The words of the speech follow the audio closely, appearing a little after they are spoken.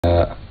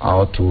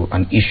out to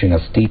issuing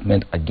a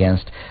statement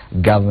against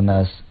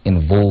governors'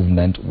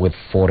 involvement with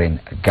foreign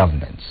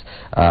governments.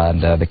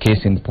 And the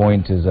case in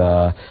point is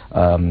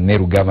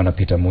Meru Governor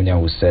Peter Munya,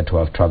 who is said to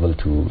have traveled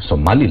to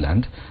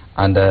Somaliland,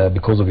 and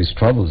because of his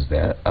travels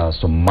there,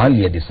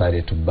 Somalia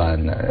decided to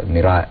ban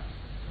miraa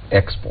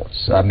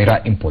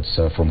imports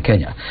from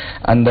Kenya.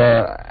 And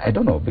I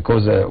don't know,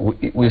 because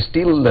we're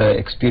still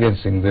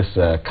experiencing this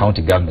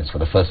county governments for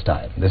the first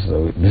time. This is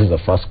the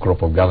first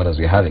crop of governors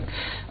we're having.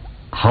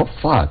 How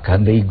far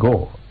can they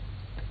go?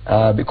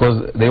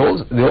 Because they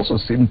also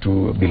seem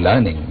to be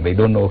learning. They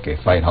don't know, okay,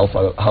 fine, how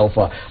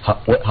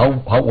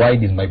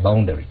wide is my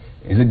boundary?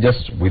 Is it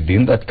just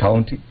within that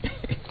county?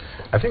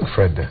 I think,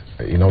 Fred,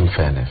 in all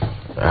fairness,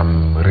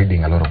 I'm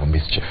reading a lot of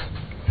mischief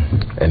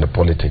and the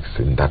politics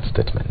in that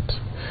statement.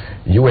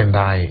 You and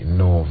I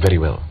know very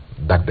well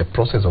that the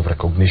process of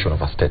recognition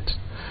of a state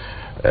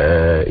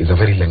is a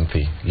very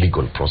lengthy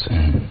legal process.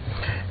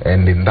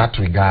 And in that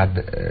regard,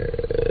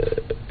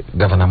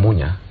 Governor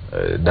Munya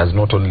does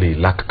not only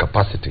lack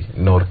capacity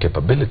nor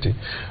capability,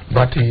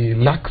 but he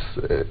lacks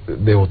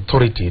the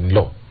authority in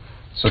law.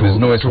 So there's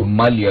no way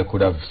Somalia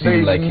could have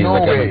seen like he's a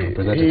government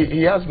representative.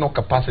 He has no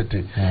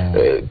capacity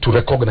to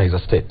recognize a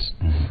state.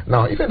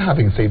 Now, even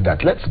having said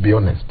that, let's be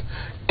honest.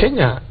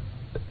 Kenya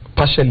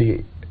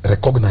partially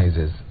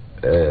recognizes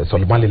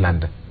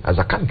Somaliland as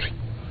a country,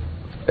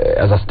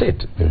 as a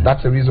state.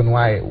 That's the reason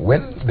why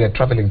when they're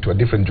traveling to a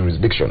different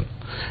jurisdiction,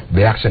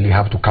 they actually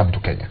have to come to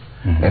Kenya.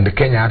 And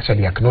Kenya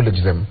actually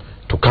acknowledge them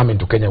to come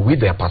into Kenya with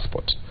their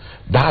passport.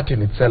 That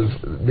in itself,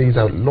 there is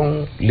a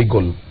long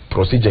legal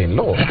procedure in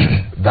law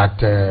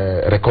that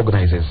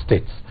recognizes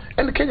states.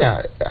 And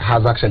Kenya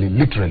has actually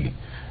literally,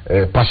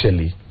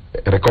 partially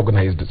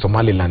recognized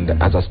Somaliland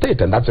as a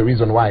state, and that's the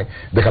reason why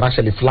they can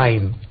actually fly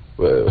in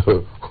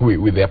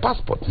with their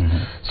passports.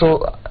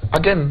 So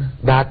again,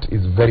 that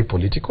is very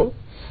political.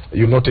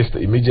 You noticed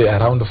immediately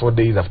around 4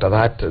 days after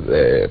that,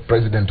 the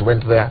president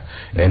went there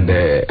and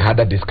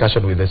had a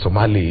discussion with the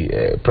Somali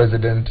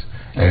president.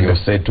 And they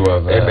said to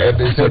have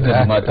they said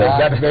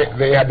that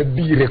they had to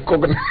be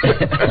recognized.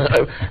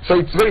 So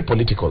it's very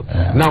political.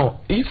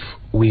 Now, if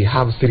we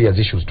have serious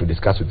issues to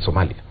discuss with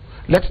Somalia,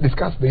 let's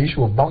discuss the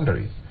issue of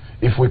boundaries.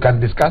 If we can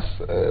discuss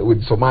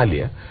with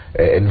Somalia,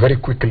 and very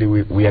quickly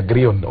we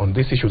agree on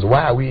these issues,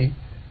 why are we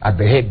at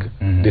The Hague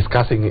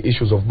discussing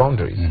issues of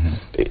boundaries?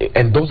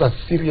 And those are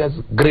serious,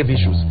 grave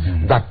issues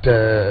that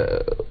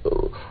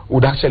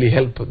would actually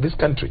help this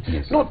country.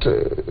 Not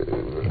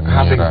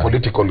having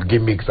political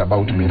gimmicks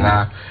about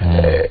miraa.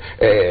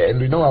 And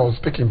you know, I was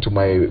speaking to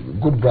my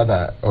good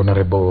brother,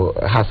 Honorable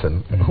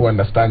Hassan, who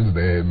understands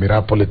the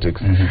miraa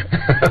politics.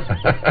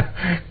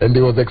 And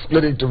he was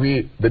explaining to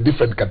me the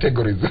different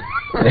categories.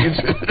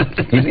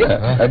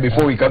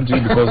 Before we come to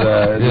you, because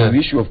the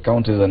issue of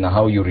counties and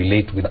how you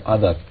relate with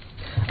other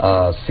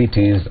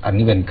cities and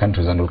even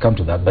countries, and we'll come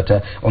to that. But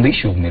on the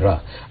issue of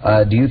miraa,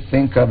 do you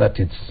think that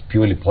it's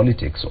purely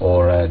politics,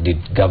 or did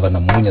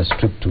Governor Munya's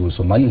trip to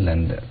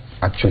Somaliland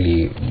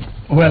actually...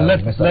 Well,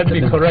 let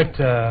me correct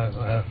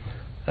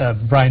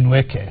Brian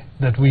Weke,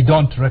 that we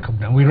don't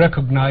recognize. We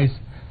recognize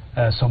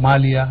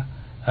Somalia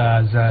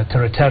as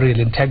territorial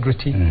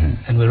integrity,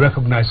 and we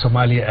recognize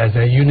Somalia as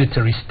a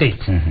unitary state.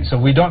 So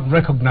we don't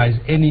recognize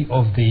any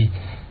of the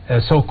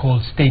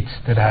so-called states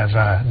that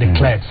have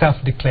declared,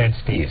 self-declared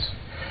states.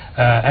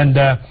 And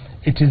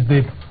it is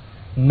the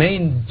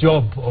main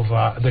job of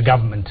the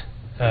government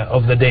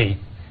of the day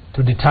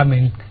to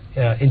determine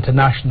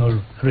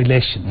international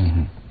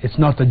relations. It's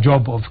not the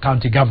job of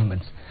county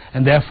governments.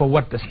 And therefore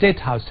what the State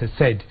House has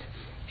said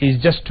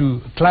is just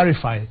to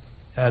clarify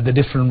the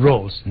different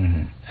roles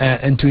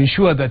and to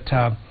ensure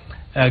that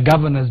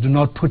governors do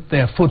not put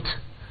their foot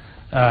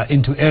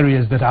into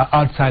areas that are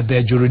outside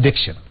their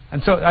jurisdiction.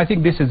 And so I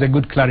think this is a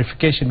good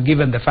clarification,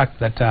 given the fact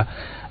that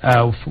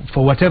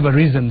for whatever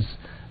reasons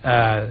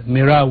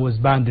miraa was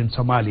banned in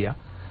Somalia,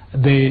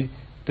 the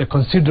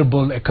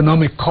considerable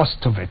economic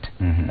cost of it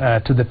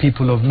to the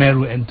people of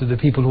Meru and to the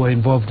people who are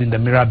involved in the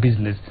miraa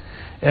business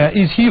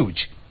is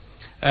huge.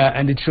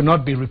 And it should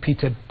not be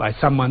repeated by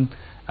someone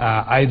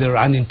either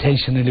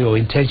unintentionally or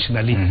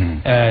intentionally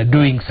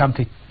doing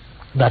something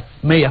that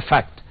may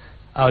affect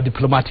our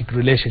diplomatic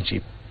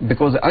relationship.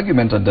 Because the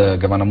argument that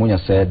Governor Munya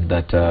said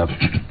that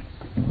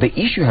the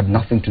issue had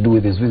nothing to do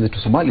with his visit to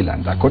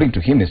Somaliland. According to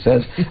him, he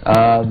says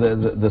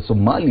the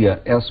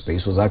Somalia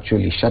airspace was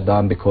actually shut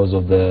down because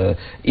of the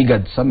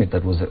Gagged summit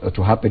that was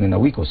to happen in a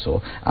week or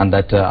so, and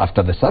that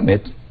after the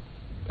summit,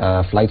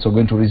 flights were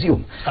going to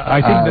resume.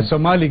 I think the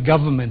Somali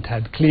government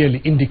had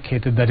clearly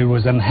indicated that it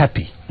was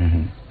unhappy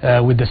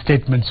with the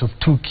statements of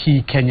two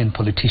key Kenyan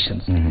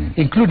politicians,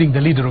 including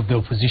the leader of the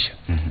opposition,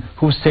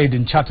 who said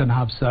in Chatham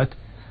House that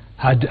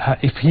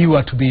if he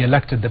were to be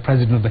elected the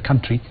president of the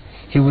country,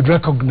 he would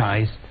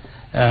recognize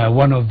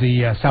one of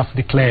the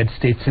self-declared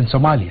states in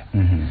Somalia.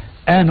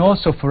 And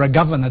also for a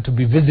governor to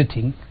be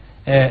visiting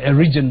a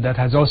region that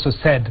has also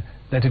said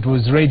that it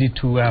was ready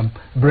to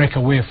break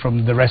away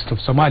from the rest of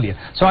Somalia.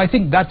 So I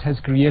think that has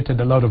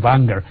created a lot of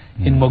anger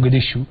in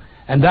Mogadishu,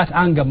 and that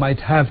anger might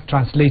have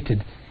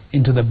translated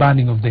into the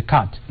burning of the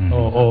cat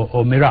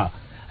or Miraa.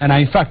 And I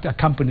in fact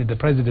accompanied the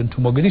president to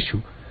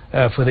Mogadishu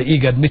for the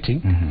Gagged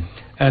meeting,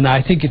 and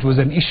I think it was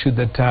an issue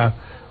that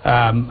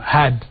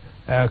had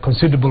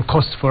considerable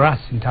costs for us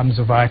in terms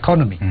of our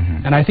economy.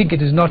 And I think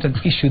it is not an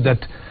issue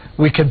that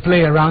we can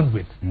play around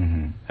with.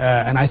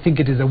 And I think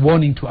it is a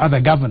warning to other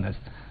governors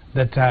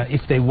that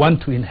if they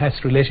want to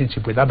enhance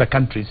relationship with other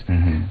countries,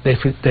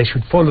 they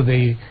should follow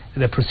the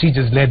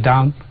procedures laid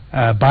down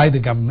by the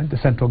government, the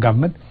central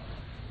government,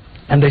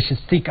 and they should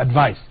seek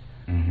advice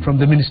from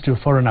the Ministry of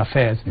Foreign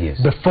Affairs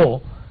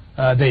before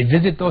they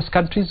visit those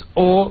countries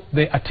or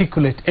they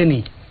articulate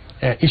any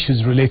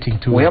issues relating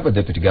to... We have a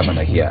deputy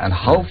governor here, and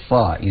how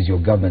far is your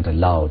government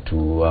allowed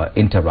to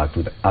interact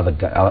with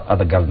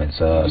other governments,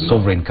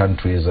 sovereign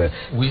countries,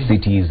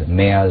 cities,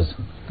 mayors?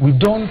 We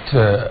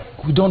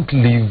don't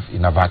live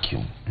in a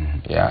vacuum,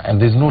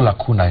 and there's no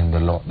lacuna in the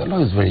law. The law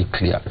is very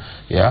clear,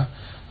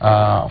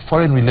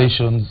 foreign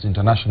relations,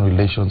 international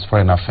relations,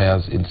 foreign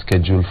affairs in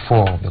Schedule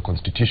 4 of the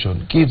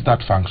Constitution gives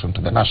that function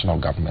to the national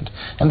government,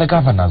 and the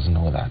governors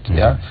know that.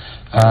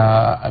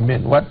 I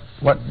mean, what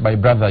my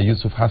brother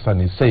Yusuf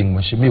Hassan is saying,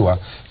 Mheshimiwa,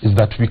 is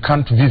that we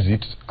can't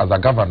visit as a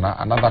governor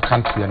another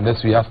country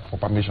unless we ask for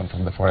permission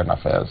from the foreign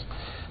affairs.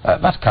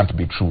 That can't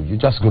be true. You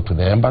just go to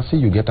the embassy,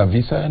 you get a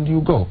visa, and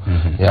you go.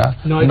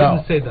 No, I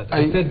didn't say that.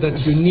 I said that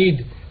you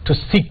need to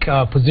seek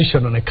a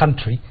position on a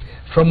country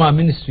from our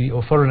Ministry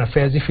of Foreign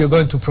Affairs if you're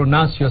going to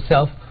pronounce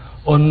yourself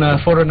on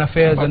foreign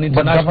affairs and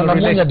international relations. But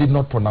relations. Governor Munya did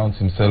not pronounce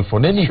himself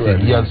on anything.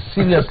 He has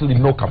seriously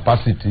no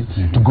capacity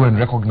to go and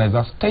recognize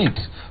a state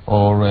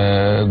or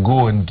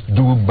go and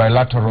do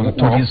bilateral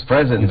talks. Would his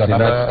presence in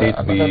that state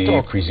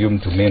be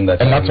presumed to mean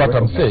that... And that's what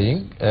I'm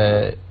saying.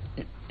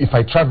 If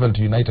I travel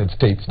to United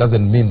States,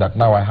 doesn't mean that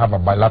now I have a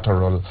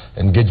bilateral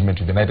engagement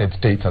with the United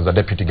States as a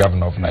deputy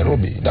governor of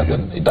Nairobi.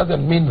 It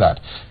doesn't mean that.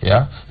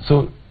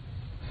 So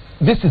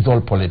this is all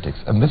politics,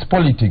 and this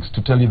politics,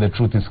 to tell you the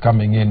truth, is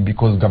coming in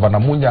because Governor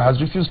Munya has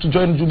refused to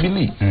join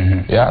Jubilee.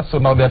 So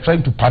now they're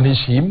trying to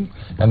punish him,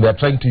 and they're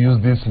trying to use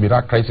this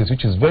Miraa crisis,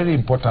 which is very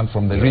important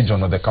from the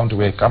region or the county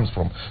where he comes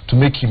from, to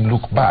make him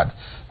look bad.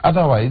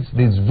 Otherwise,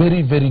 there's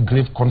very, very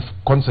grave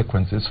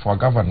consequences for a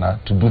governor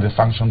to do the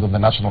functions of the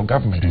national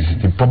government.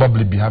 He'll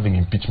probably be having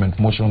impeachment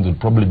motions, he'll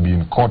probably be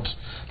in court,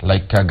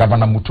 like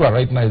Governor Mutua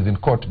right now is in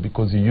court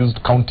because he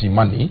used county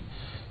money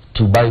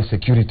to buy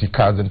security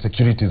cards, and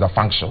security is a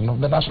function of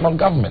the national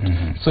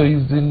government. So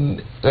he's in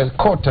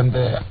court, and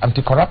the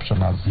anti-corruption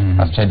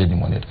has chided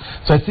him on it.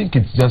 So I think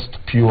it's just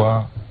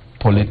pure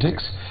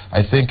politics.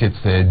 I think it's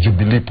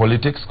Jubilee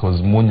politics,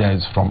 because Munya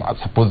is from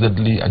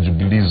supposedly a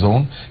Jubilee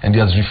zone, and he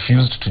has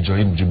refused to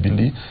join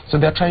Jubilee. So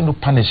they're trying to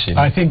punish him.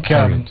 I think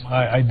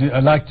I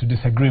like to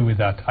disagree with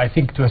that. I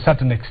think to a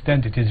certain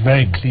extent it is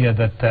very clear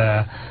that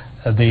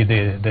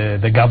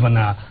the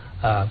governor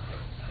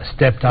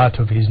stepped out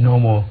of his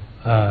normal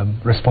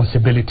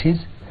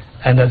responsibilities,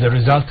 and as a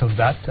result of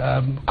that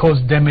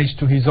caused damage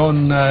to his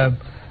own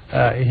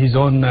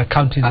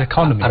county's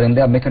economy. Aren't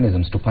there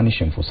mechanisms to punish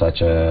him for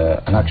such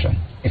an action?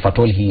 If at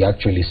all he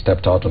actually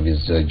stepped out of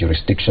his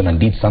jurisdiction and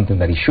did something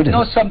that he shouldn't?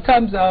 No,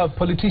 sometimes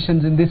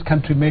politicians in this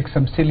country make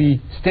some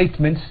silly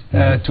statements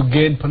to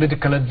gain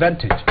political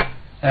advantage.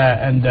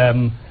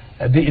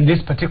 In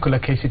this particular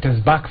case it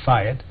has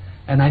backfired,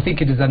 and I think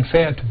it is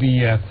unfair to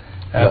be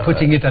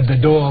putting it at the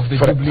door of the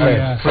Jubilee.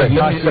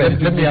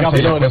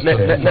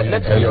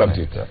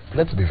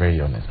 Let's be very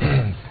honest.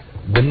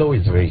 The law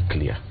is very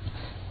clear.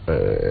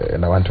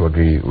 And I want to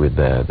agree with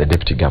the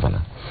deputy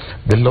governor.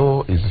 The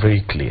law is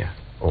very clear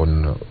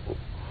on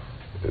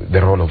the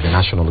role of the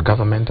national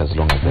government as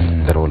long as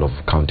the role of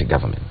county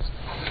governments.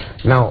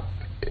 Now,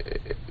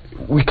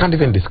 we can't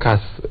even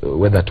discuss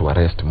whether to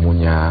arrest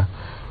Munya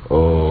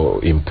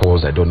or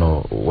impose, I don't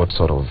know what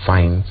sort of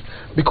fines,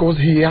 because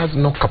he has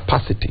no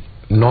capacity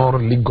nor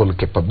legal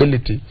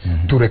capability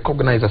to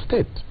recognize a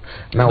state.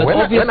 Now, when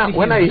I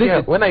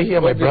hear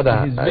my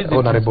brother,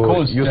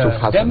 Honorable Yusuf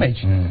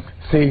Hassan,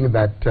 saying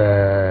that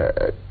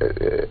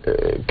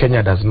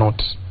Kenya does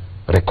not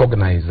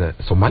recognize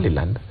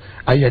Somaliland,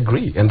 I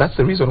agree, and that's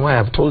the reason why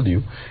I've told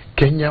you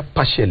Kenya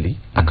partially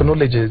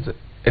acknowledges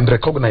and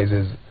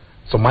recognizes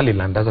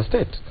Somaliland as a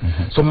state.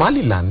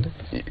 Somaliland,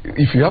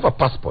 if you have a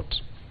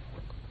passport,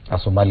 a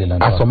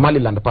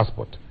Somaliland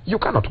passport, you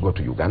cannot go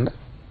to Uganda.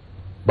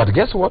 But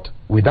guess what?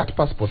 With that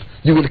passport,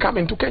 you will come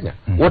into Kenya.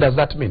 What does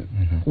that mean?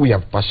 We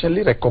have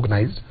partially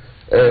recognized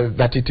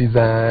that it is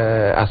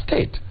a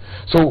state.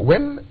 So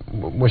when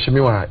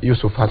Mheshimiwa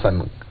Yusuf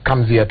Hassan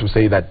comes here to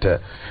say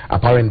that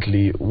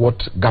apparently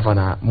what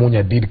Governor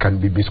Munya did can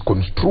be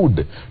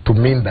misconstrued to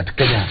mean that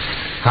Kenya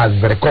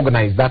has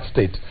recognized that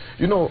state,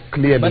 you know,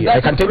 clearly, I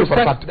can tell you for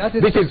a fact,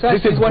 this is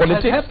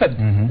politics.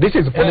 This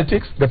is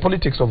politics. The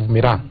politics of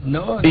Miraa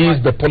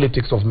is the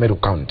politics of Meru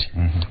County,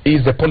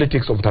 is the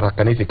politics of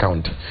Tharaka-Nithi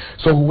County.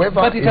 So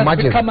whoever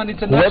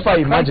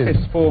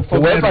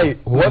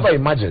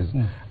imagines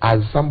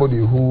as somebody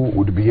who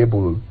would be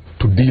able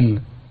to deal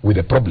with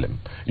the problem.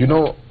 You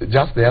know,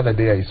 just the other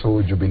day I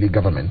saw Jubilee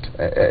government,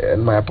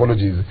 and my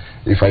apologies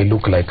if I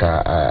look like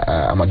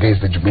I'm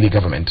against the Jubilee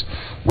government.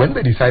 When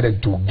they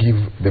decided to give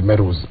the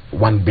Merus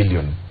 1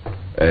 billion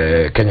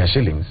Kenya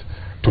shillings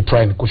to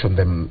try and cushion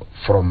them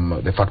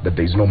from the fact that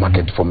there is no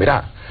market for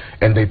miraa,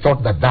 and they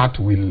thought that that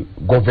will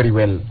go very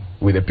well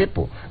with the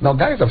people. Now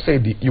guys have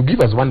said, you give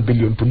us 1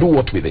 billion to do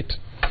what with it?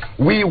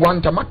 We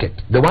want a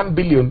market. The 1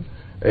 billion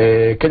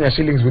Kenya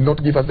shillings will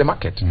not give us the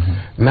market.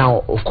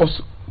 Now, of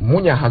course,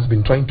 Munya has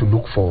been trying to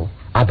look for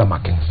other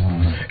markets.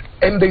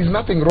 And there is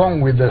nothing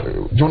wrong with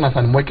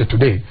Jonathan Mweke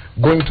today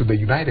going to the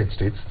United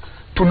States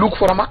to look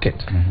for a market.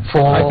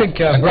 For I think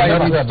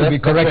Brian needs to be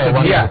corrected.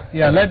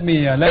 Let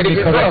me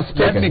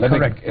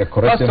correct.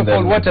 First of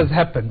all, what has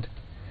happened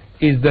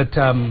is that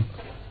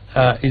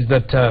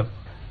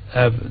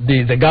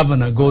the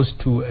governor goes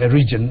to a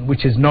region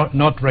which is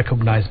not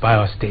recognized by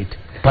our state,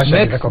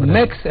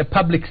 makes a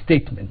public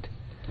statement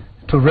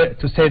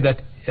to say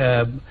that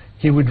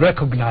he would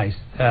recognize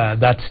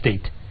that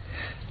state.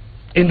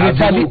 In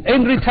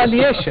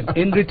retaliation,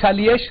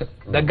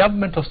 the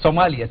government of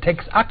Somalia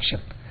takes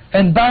action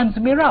and bans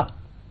miraa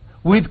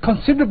with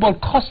considerable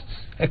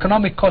costs,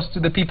 economic costs to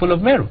the people of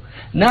Meru.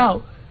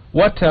 Now,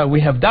 what we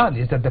have done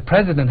is that the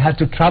president had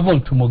to travel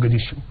to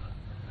Mogadishu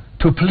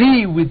to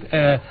plea with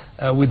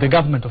the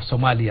government of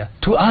Somalia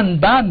to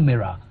unban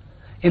miraa.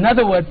 In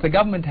other words, the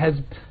government has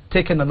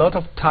taken a lot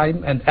of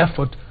time and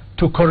effort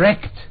to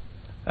correct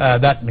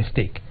that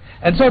mistake.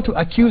 And so to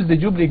accuse the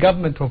Jubilee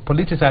government of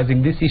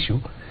politicizing this issue,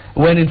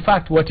 when in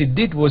fact what it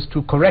did was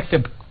to correct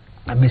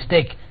a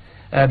mistake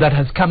that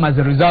has come as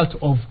a result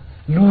of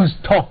loose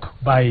talk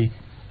by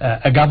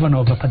a governor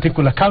of a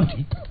particular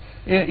county,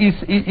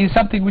 is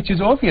something which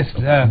is obvious.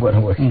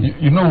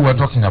 You know, we're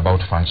talking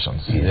about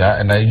functions,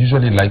 and I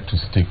usually like to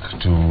stick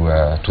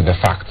to the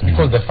facts,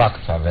 because the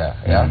facts are there.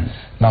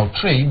 Now,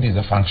 trade is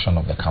a function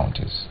of the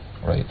counties,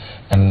 right?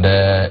 And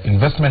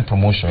investment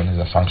promotion is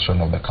a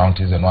function of the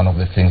counties, and one of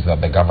the things that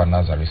the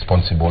governors are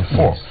responsible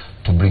for,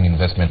 to bring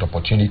investment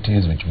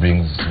opportunities, which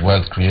brings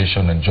wealth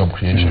creation and job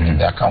creation in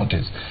their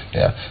counties.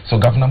 So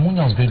Governor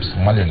Munya was going to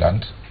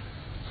Somaliland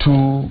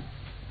to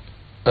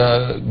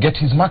get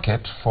his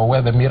market for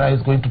where the miraa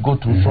is going to go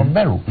to from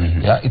Meru.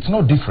 It's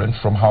no different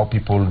from how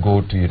people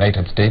go to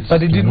United States.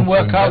 But it didn't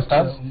work out.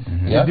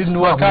 It didn't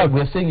work out.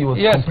 We're saying he was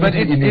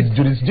completely in his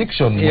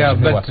jurisdiction.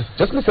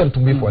 Just listen to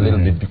me for a little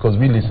bit, because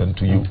we listen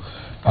to you.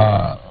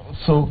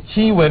 So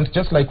he went,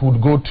 just like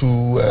would go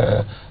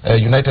to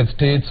United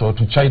States or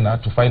to China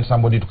to find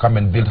somebody to come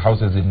and build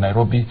houses in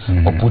Nairobi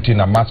or put in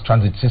a mass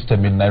transit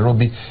system in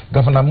Nairobi.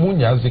 Governor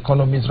Munya's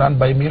economy is run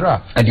by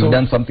miraa. And you've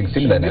done something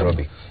similar in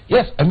Nairobi.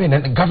 Yes, I mean,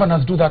 and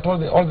governors do that all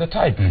the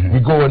time. We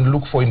go and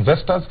look for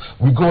investors.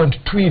 We go and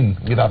twin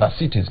with other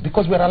cities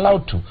because we're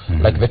allowed to.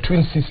 Like the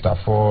twin sister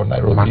for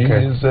Nairobi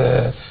is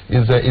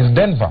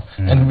Denver,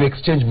 and we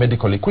exchange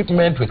medical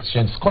equipment, we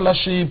exchange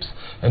scholarships,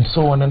 and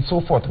so on and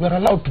so forth. We're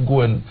allowed to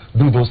go and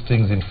do those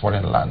things in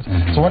foreign lands.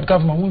 So what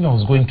Governor Munya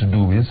was going to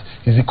do is,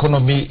 his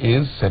economy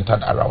is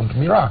centered around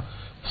miraa.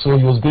 So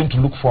he was going to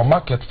look for a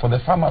market for the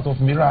farmers of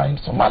miraa in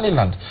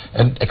Somaliland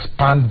and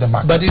expand the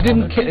market. But he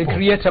didn't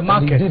create a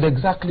market. He did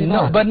exactly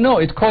that. But no,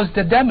 it caused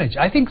the damage.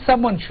 I think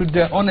someone should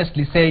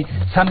honestly say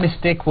some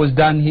mistake was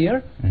done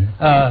here.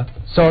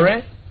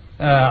 Sorry,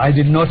 I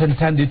did not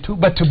intend it to.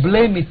 But to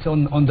blame it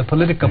on the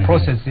political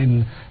process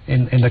in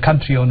the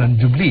country, on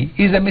Jubilee,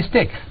 is a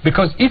mistake.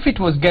 Because if it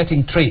was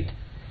getting trade,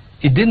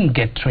 it didn't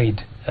get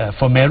trade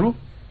for Meru.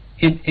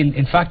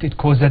 In fact, it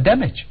caused a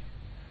damage.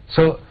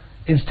 So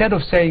instead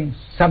of saying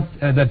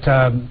that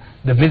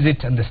the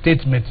visit and the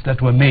statements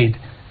that were made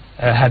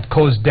had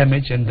caused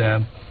damage and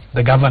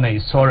the governor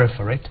is sorry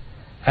for it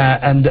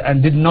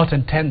and did not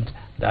intend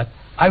that,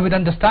 I would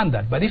understand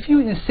that. But if you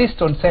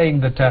insist on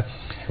saying that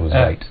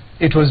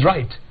it was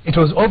right, it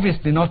was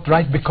obviously not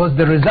right, because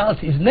the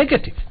result is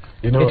negative.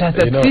 It has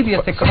a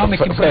serious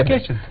economic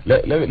implications.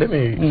 Let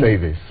me say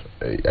this.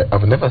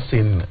 I've never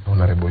seen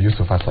Honorable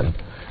Yusuf Hassan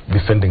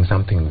defending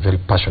something very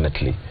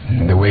passionately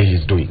the way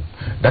he's doing.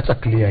 That's a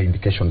clear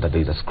indication that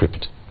there is a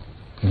script.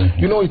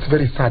 You know, it's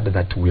very sad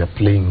that we are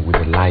playing with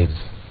the lives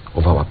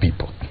of our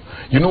people.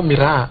 You know,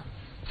 miraa,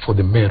 for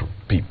the Meru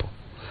people,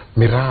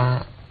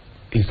 miraa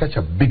is such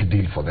a big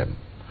deal for them.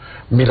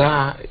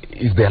 Miraa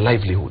is their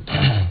livelihood.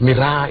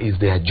 Miraa is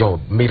their job.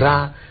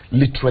 Miraa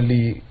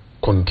literally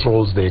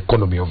controls the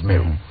economy of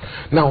Meru.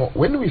 Now,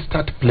 when we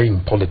start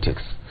playing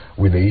politics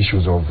with the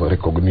issues of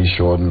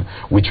recognition,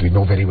 which we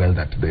know very well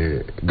that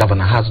the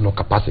governor has no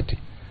capacity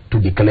to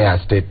declare a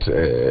state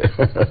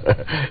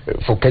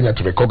for Kenya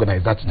to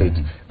recognize that state,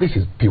 this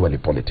is purely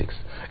politics.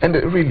 And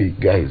really,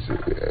 guys,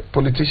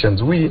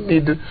 politicians, we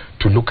need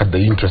to look at the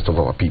interest of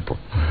our people.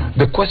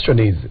 The question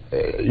is,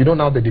 you know,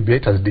 now the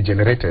debate has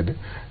degenerated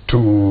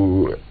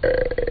to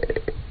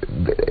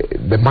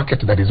the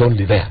market that is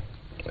only there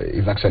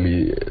is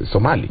actually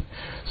Somali.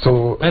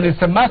 So, and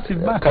it's a massive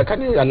market.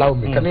 Can you allow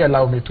me? Can you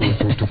allow me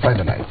to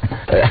finalize?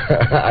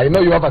 I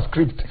know you have a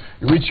script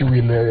which you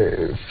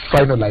will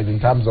finalize in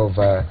terms of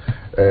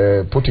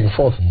putting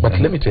forth. But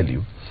let me tell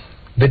you,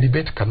 the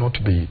debate cannot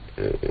be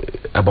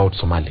about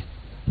Somali,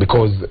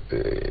 because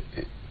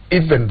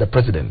even the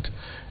president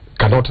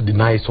cannot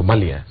deny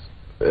Somalia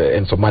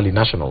and Somali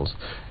nationals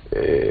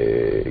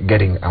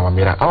getting our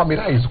miraa. Our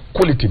miraa is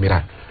quality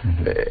miraa.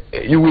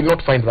 You will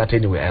not find that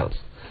anywhere else.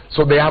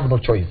 So they have no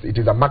choice. It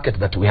is a market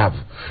that we have.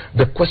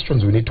 The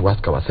questions we need to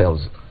ask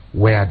ourselves: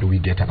 where do we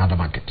get another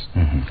market?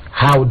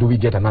 How do we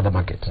get another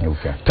market?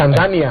 Okay.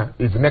 Tanzania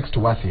is next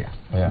to us here.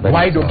 Yeah.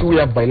 Why don't we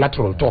have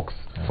bilateral talks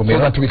so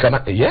that we can?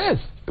 Yes,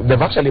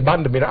 they've actually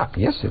banned miraa.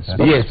 Yes, it's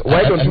yes.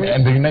 Why don't we?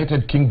 And the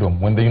United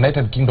Kingdom, when the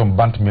United Kingdom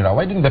banned miraa,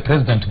 why didn't the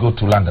president go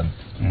to London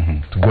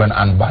to go and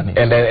unban it?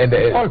 And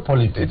it's all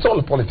politics. It's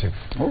all politics.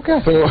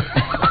 Okay.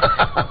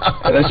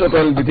 So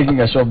we'll be taking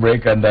a short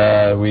break, and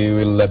we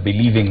will be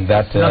leaving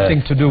that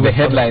nothing to do the with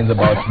headlines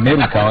about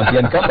Meru County,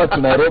 and come back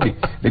to Nairobi,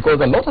 because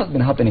a lot has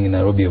been happening in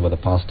Nairobi over the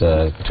past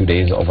 2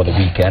 days, over the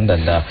weekend,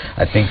 and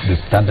I think the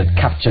Standard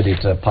captured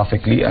it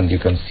perfectly. And you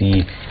can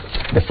see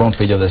the front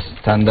page of the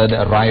Standard: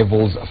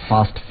 rivals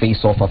fast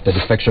face-off after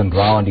defection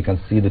round. You can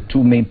see the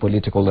two main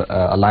political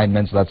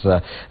alignments. That's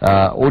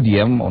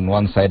ODM on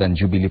one side and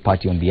Jubilee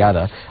Party on the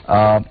other.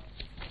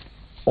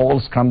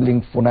 All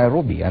scrambling for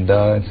Nairobi, and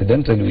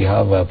incidentally we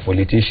have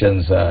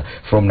politicians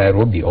from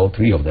Nairobi, all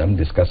three of them,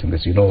 discussing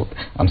this. You know,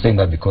 I'm saying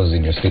that because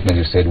in your statement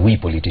you said we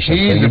politicians,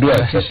 so you do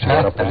accept you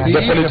are a politician.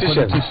 the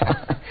politicians.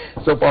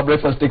 So for our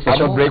breakfast takes a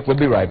short break. We'll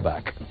be right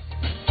back.